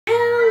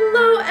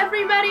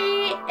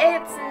everybody,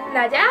 it's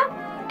Nadia,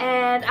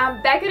 and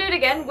I'm back at it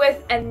again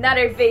with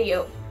another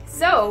video.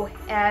 So,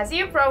 as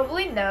you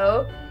probably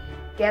know,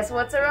 guess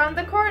what's around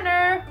the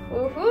corner?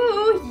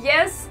 Woohoo!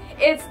 Yes,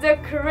 it's the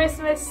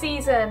Christmas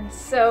season.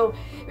 So,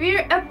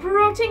 we're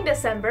approaching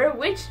December,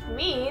 which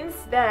means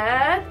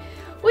that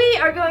we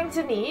are going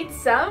to need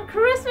some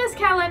Christmas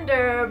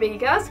calendar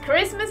because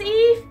Christmas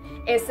Eve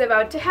is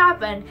about to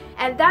happen,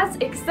 and that's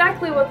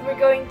exactly what we're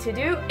going to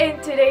do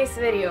in today's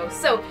video.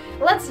 So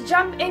let's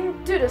jump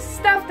into the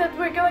stuff that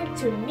we're going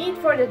to need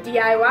for the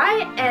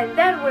DIY, and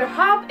then we'll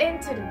hop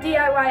into the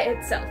DIY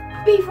itself.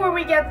 Before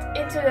we get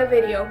into the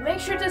video, make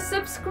sure to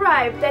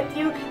subscribe that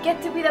you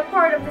get to be the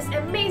part of this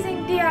amazing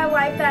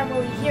DIY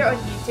family here on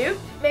YouTube.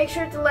 Make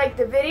sure to like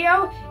the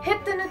video,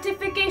 hit the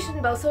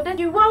notification bell so that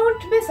you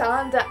won't miss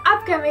on the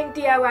upcoming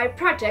DIY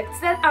projects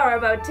that are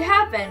about to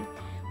happen.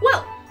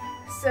 Well,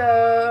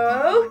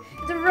 so,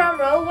 drum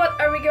roll,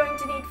 what are we going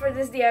to need for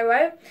this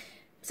DIY?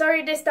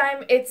 Sorry, this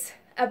time it's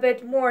a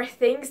bit more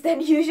things than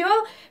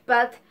usual,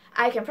 but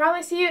I can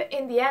promise you,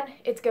 in the end,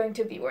 it's going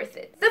to be worth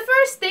it. The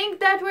first thing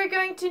that we're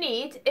going to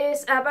need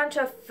is a bunch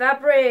of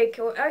fabric,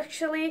 or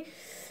actually,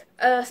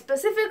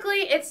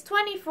 specifically, it's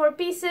 24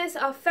 pieces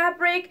of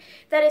fabric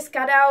that is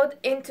cut out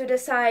into the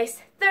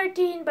size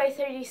 13 by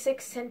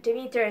 36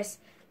 centimeters,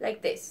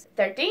 like this.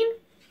 13,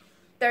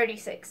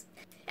 36.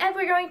 And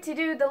we're going to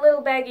do the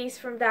little baggies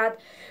from that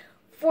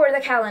for the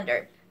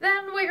calendar.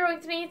 Then we're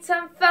going to need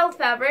some felt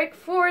fabric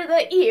for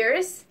the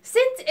ears.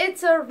 Since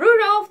it's a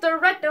Rudolph the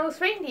red-nosed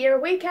reindeer,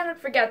 we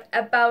cannot forget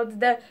about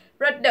the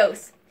red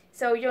nose.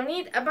 So you'll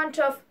need a bunch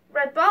of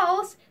red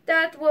balls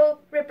that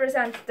will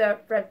represent the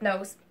red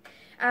nose.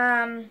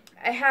 I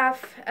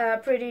have a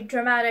pretty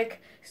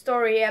dramatic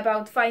story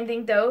about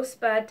finding those,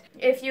 but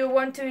if you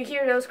want to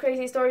hear those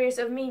crazy stories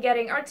of me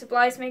getting art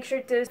supplies, make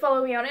sure to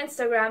follow me on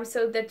Instagram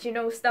so that you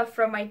know stuff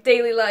from my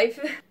daily life.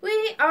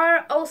 We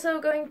are also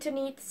going to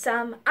need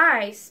some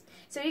eyes.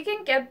 So you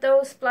can get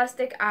those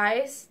plastic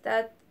eyes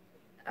that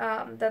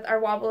are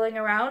wobbling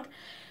around.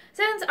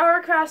 Since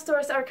our craft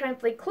stores are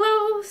currently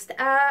closed,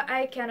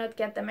 I cannot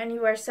get them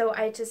anywhere, so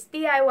I just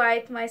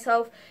DIY'd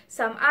myself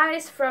some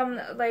eyes from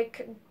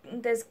like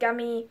this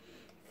gummy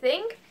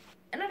thing.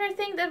 Another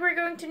thing that we're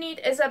going to need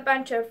is a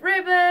bunch of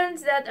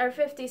ribbons that are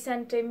 50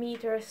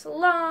 centimeters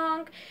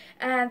long,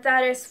 and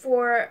that is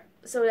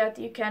so that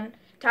you can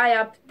tie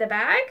up the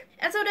bag.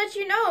 And so that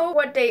you know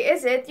what day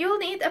is it, you'll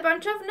need a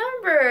bunch of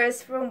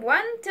numbers from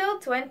 1 till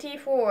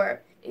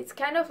 24. It's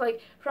kind of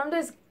like from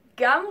this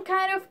gum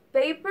kind of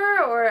paper,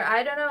 or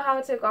I don't know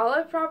how to call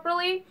it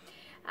properly.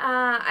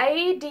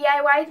 I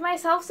DIY'd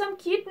myself some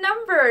cute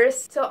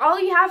numbers. So all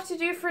you have to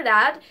do for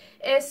that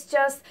is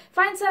just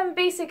find some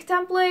basic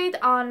template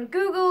on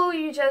Google.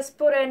 You just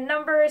put in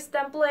numbers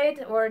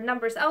template or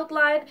numbers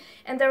outline,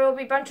 and there will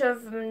be a bunch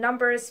of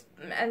numbers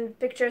and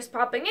pictures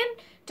popping in.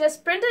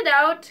 Just print it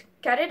out,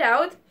 cut it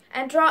out,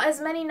 and draw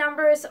as many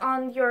numbers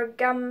on your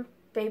gum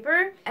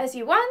paper as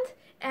you want.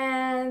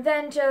 And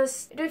then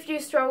just do a few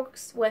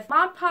strokes with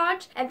Mod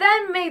Podge, and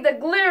then make the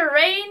glitter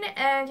rain,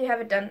 and you have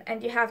it done.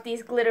 And you have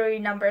these glittery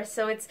numbers,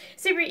 so it's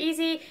super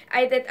easy.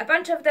 I did a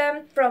bunch of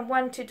them from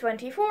 1 to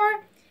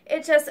 24.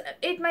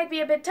 It might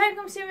be a bit time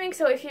consuming,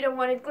 so if you don't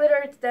want it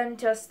glittered, then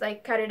just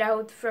like cut it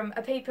out from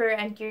a paper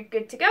and you're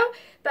good to go.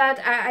 But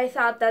I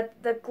thought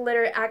that the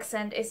glitter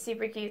accent is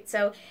super cute,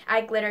 so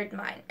I glittered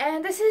mine.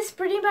 And this is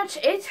pretty much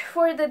it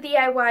for the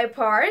DIY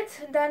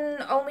part.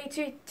 Then only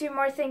two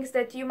more things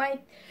that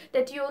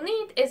you'll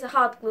need is a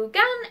hot glue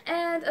gun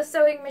and a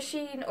sewing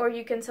machine, or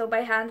you can sew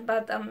by hand,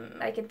 but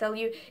I can tell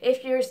you,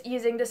 if you're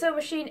using the sewing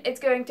machine,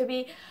 it's going to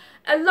be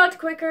a lot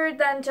quicker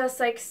than just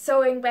like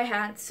sewing by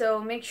hand. So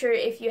make sure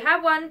if you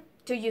have one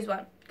to use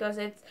one, because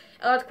it's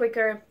a lot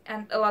quicker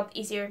and a lot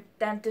easier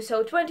than to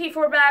sew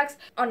 24 bags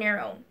on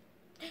your own.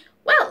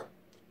 Well,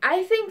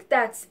 I think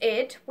that's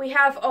it. We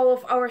have all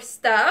of our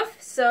stuff,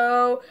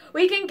 so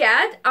we can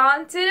get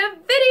onto the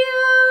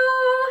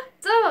video!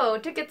 So,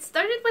 to get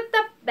started with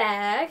the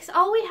bags,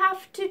 all we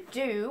have to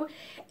do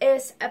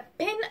is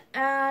pin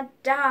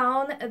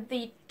down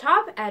the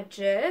top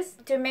edges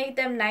to make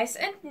them nice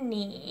and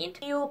neat.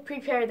 You'll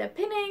prepare the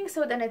pinning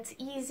so then it's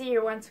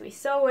easier once we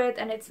sew it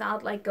and it's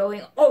not like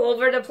going all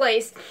over the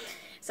place.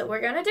 So we're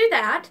gonna do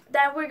that.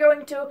 Then we're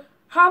going to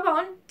hop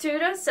on to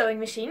the sewing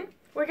machine.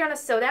 We're gonna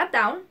sew that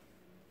down.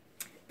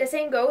 The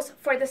same goes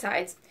for the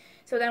sides.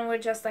 So then we'll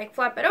just like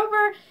flap it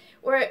over,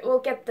 where we'll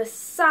get the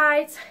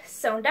sides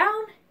sewn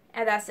down,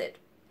 and that's it.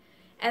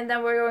 And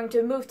then we're going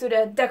to move to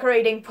the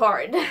decorating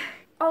part.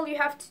 All you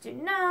have to do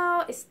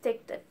now is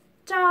take the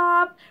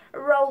top,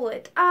 roll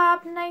it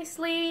up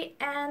nicely,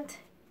 and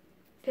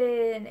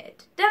pin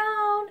it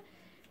down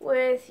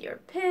with your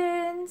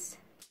pins.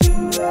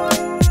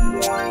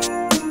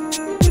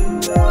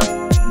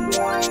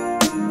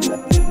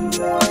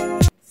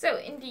 So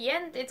in the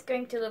end, it's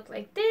going to look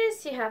like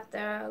this. You have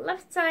the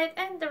left side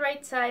and the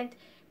right side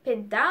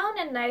pinned down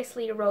and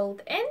nicely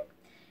rolled in.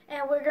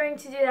 And we're going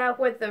to do that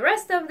with the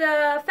rest of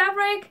the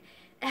fabric,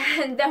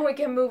 and then we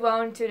can move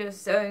on to the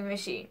sewing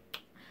machine.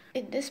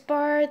 In this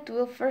part,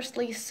 we'll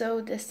firstly sew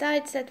the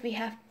sides that we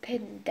have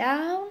pinned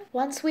down.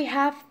 Once we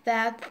have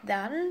that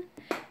done,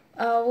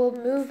 we'll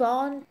move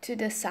on to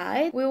the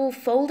side. We will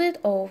fold it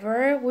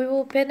over. We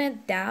will pin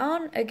it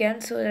down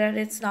again so that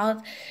it's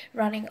not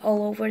running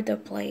all over the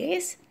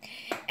place.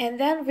 And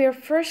then we're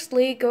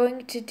firstly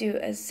going to do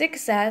a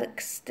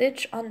zigzag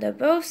stitch on the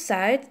both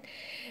sides,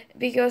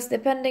 because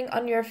depending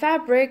on your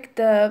fabric,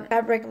 the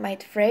fabric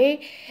might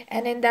fray,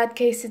 and in that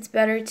case it's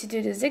better to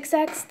do the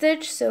zigzag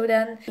stitch so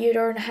then you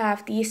don't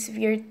have these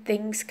weird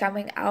things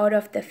coming out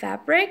of the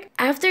fabric.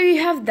 After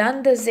you have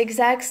done the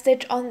zigzag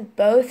stitch on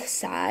both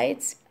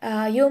sides,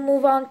 you'll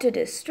move on to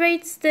the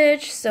straight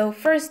stitch. So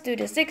first do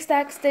the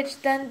zigzag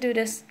stitch, then do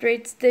the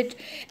straight stitch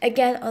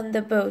again on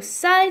the both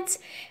sides,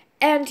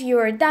 and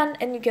you're done,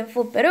 and you can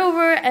flip it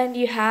over and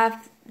you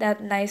have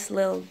that nice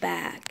little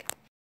bag.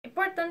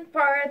 Important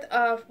part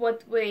of our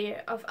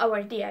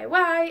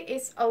DIY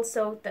is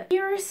also the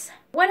ears.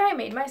 What I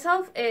made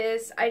myself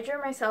is I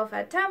drew myself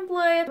a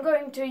template. I'm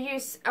going to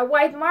use a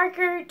white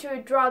marker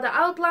to draw the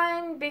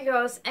outline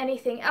because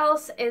anything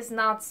else is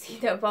not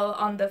suitable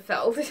on the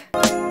felt.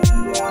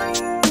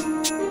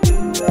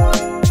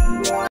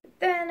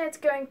 Then it's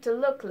going to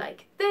look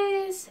like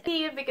this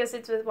here because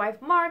it's with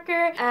white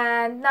marker,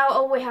 and now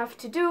all we have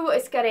to do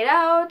is cut it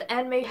out,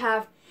 and we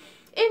have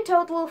in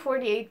total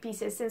 48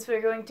 pieces since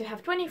we're going to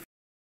have 24.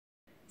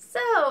 So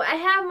I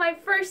have my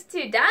first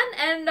two done,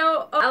 and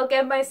now I'll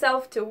get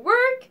myself to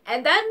work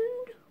and then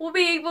we'll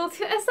be able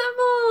to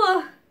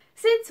assemble.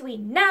 Since we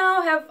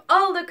now have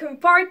all the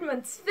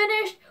compartments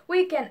finished,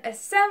 we can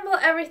assemble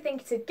everything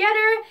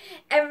together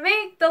and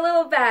make the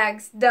little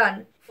bags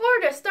done.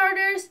 For the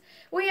starters,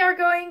 we are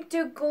going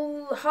to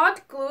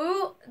hot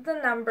glue the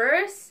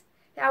numbers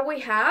that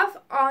we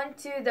have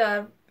onto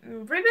the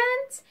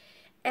ribbons,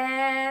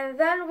 and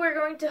then we're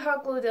going to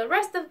hot glue the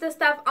rest of the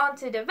stuff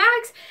onto the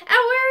bags, and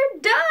we're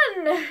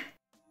done!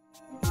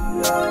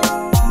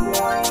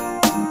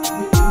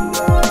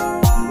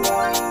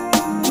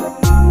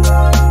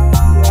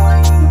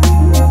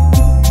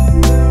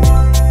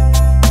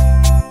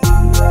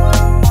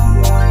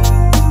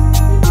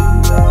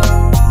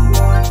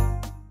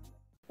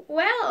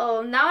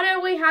 Well, now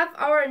that we have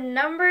our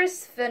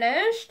numbers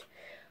finished,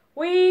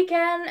 we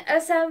can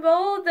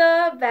assemble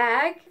the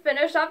bag,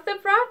 finish up the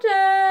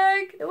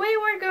project. The way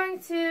we're going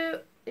to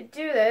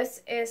do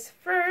this is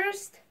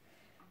first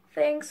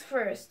things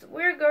first.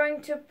 We're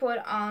going to put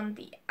on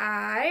the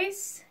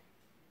eyes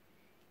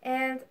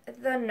and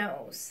the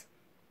nose.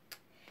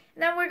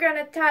 Then we're going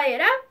to tie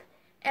it up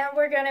and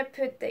we're going to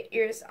put the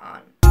ears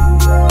on.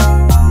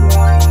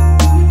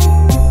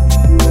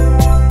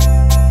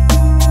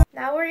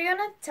 Now we're going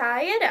to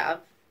tie it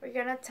up. We're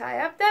going to tie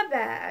up the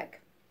bag.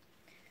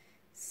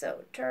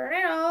 So turn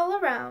it all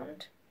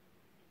around.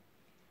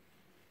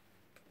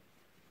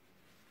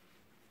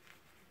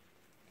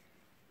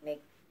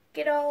 Make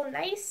it all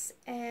nice,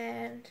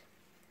 and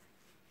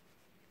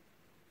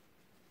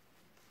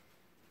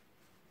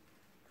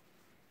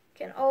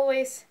you can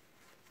always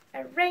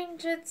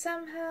arrange it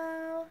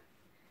somehow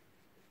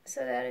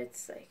so that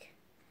it's like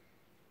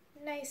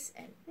nice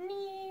and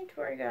neat.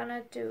 We're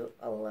gonna do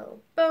a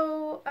little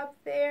bow up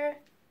there.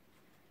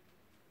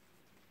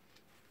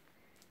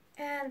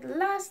 And the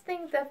last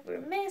thing that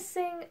we're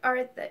missing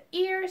are the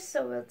ears,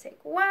 so we'll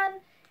take one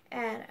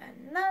and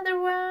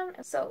another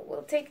one. So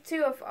we'll take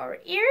two of our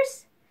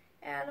ears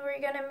and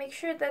we're gonna make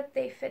sure that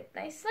they fit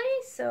nicely.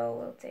 So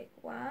we'll take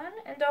one,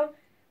 and don't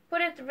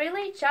put it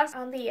really just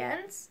on the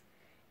ends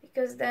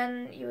because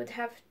then you would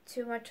have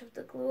too much of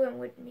the glue and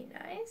wouldn't be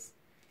nice.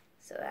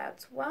 So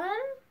that's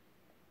one.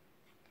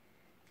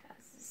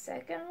 That's the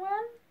second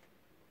one.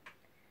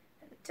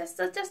 And just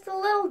a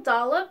little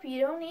dollop,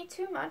 you don't need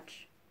too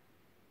much.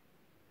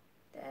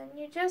 Then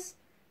you just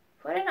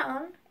put it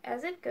on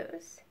as it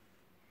goes.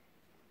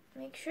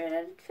 Make sure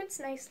that it fits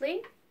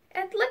nicely.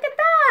 And look at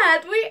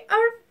that! We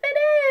are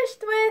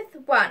finished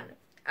with 1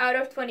 out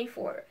of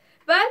 24.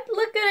 But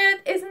look at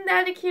it, isn't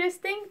that the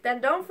cutest thing?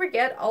 Then don't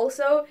forget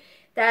also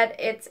that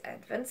it's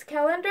advent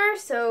calendar,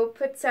 so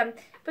put some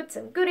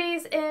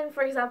goodies in,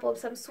 for example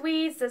some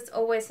sweets. That's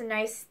always a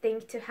nice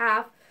thing to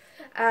have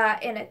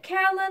in a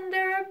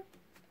calendar.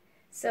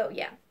 So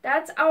yeah,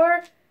 that's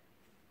our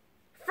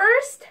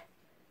first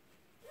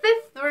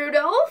 5th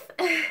Rudolph.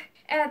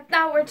 And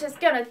now we're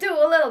just gonna do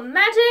a little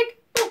magic.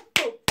 Boom,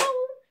 boom,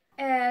 boom.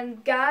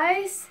 And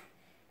guys,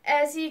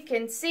 as you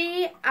can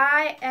see,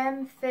 I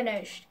am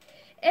finished.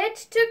 It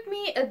took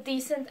me a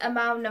decent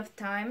amount of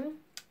time,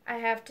 I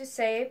have to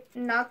say,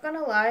 not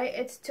gonna lie.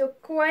 It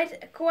took quite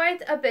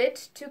a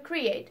bit to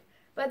create.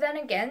 But then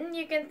again,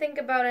 you can think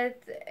about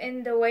it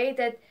in the way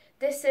that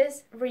this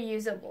is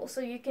reusable.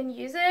 So you can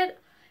use it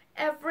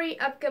every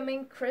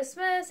upcoming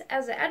Christmas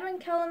as an advent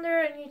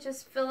calendar, and you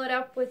just fill it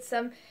up with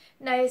some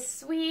nice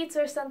sweets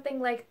or something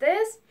like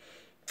this.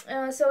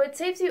 So it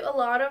saves you a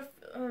lot of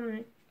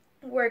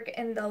work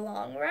in the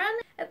long run.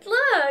 And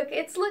look,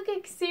 it's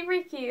looking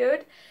super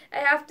cute. I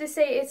have to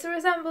say, it's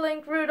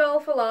resembling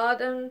Rudolph a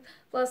lot, and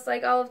plus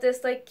like all of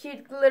this like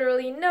cute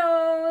glittery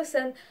nose,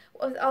 and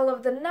with all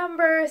of the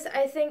numbers.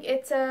 I think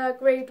it's a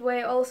great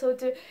way also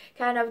to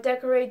kind of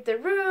decorate the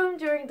room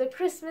during the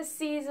Christmas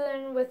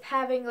season with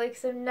having like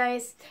some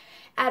nice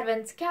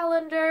advent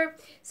calendar.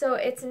 So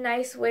it's a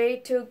nice way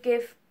to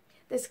give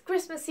this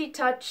Christmassy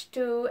touch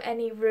to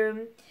any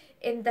room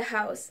in the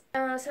house.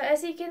 So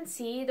as you can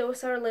see,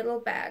 those are little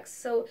bags.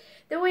 So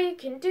the way you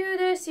can do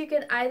this, you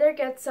can either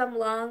get some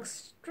long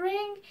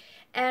string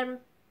and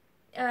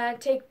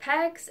take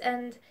pegs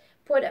and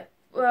put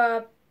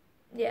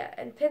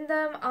and pin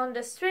them on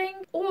the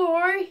string,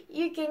 or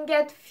you can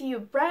get few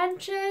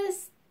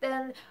branches,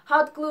 then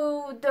hot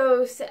glue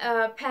those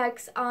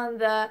pegs on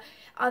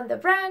the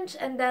branch,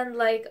 and then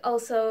like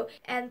also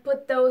and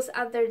put those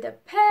under the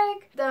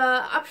peg.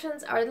 The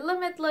options are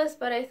limitless,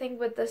 but I think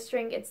with the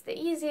string it's the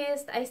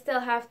easiest. I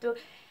still have to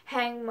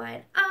hang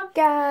mine up.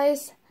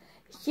 Guys,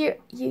 here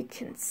you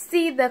can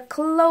see the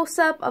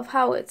close-up of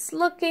how it's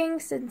looking,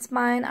 since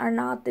mine are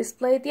not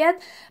displayed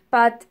yet,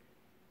 but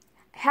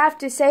I have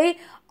to say,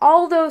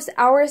 all those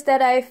hours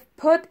that I've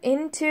put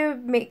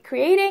into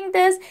creating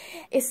this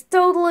is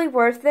totally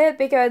worth it,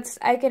 because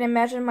I can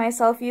imagine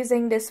myself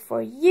using this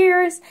for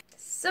years.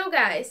 So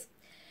guys,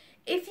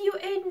 if you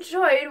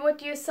enjoyed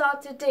what you saw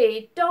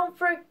today, don't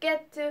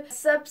forget to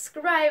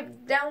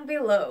subscribe down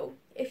below.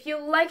 If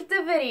you liked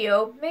the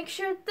video, make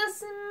sure to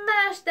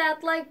smash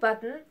that like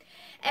button.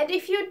 And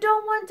if you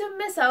don't want to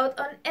miss out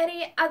on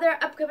any other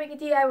upcoming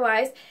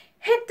DIYs,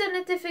 hit the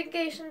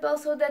notification bell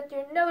so that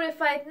you're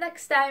notified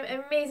next time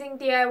amazing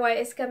DIY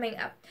is coming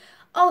up.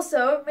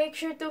 Also, make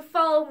sure to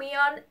follow me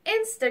on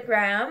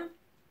Instagram,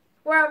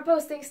 where I'm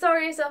posting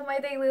stories of my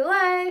daily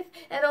life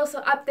and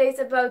also updates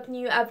about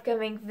new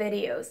upcoming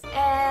videos.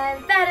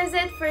 And that is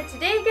it for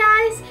today,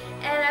 guys,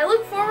 and I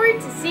look forward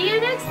to see you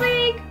next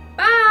week.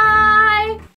 Bye!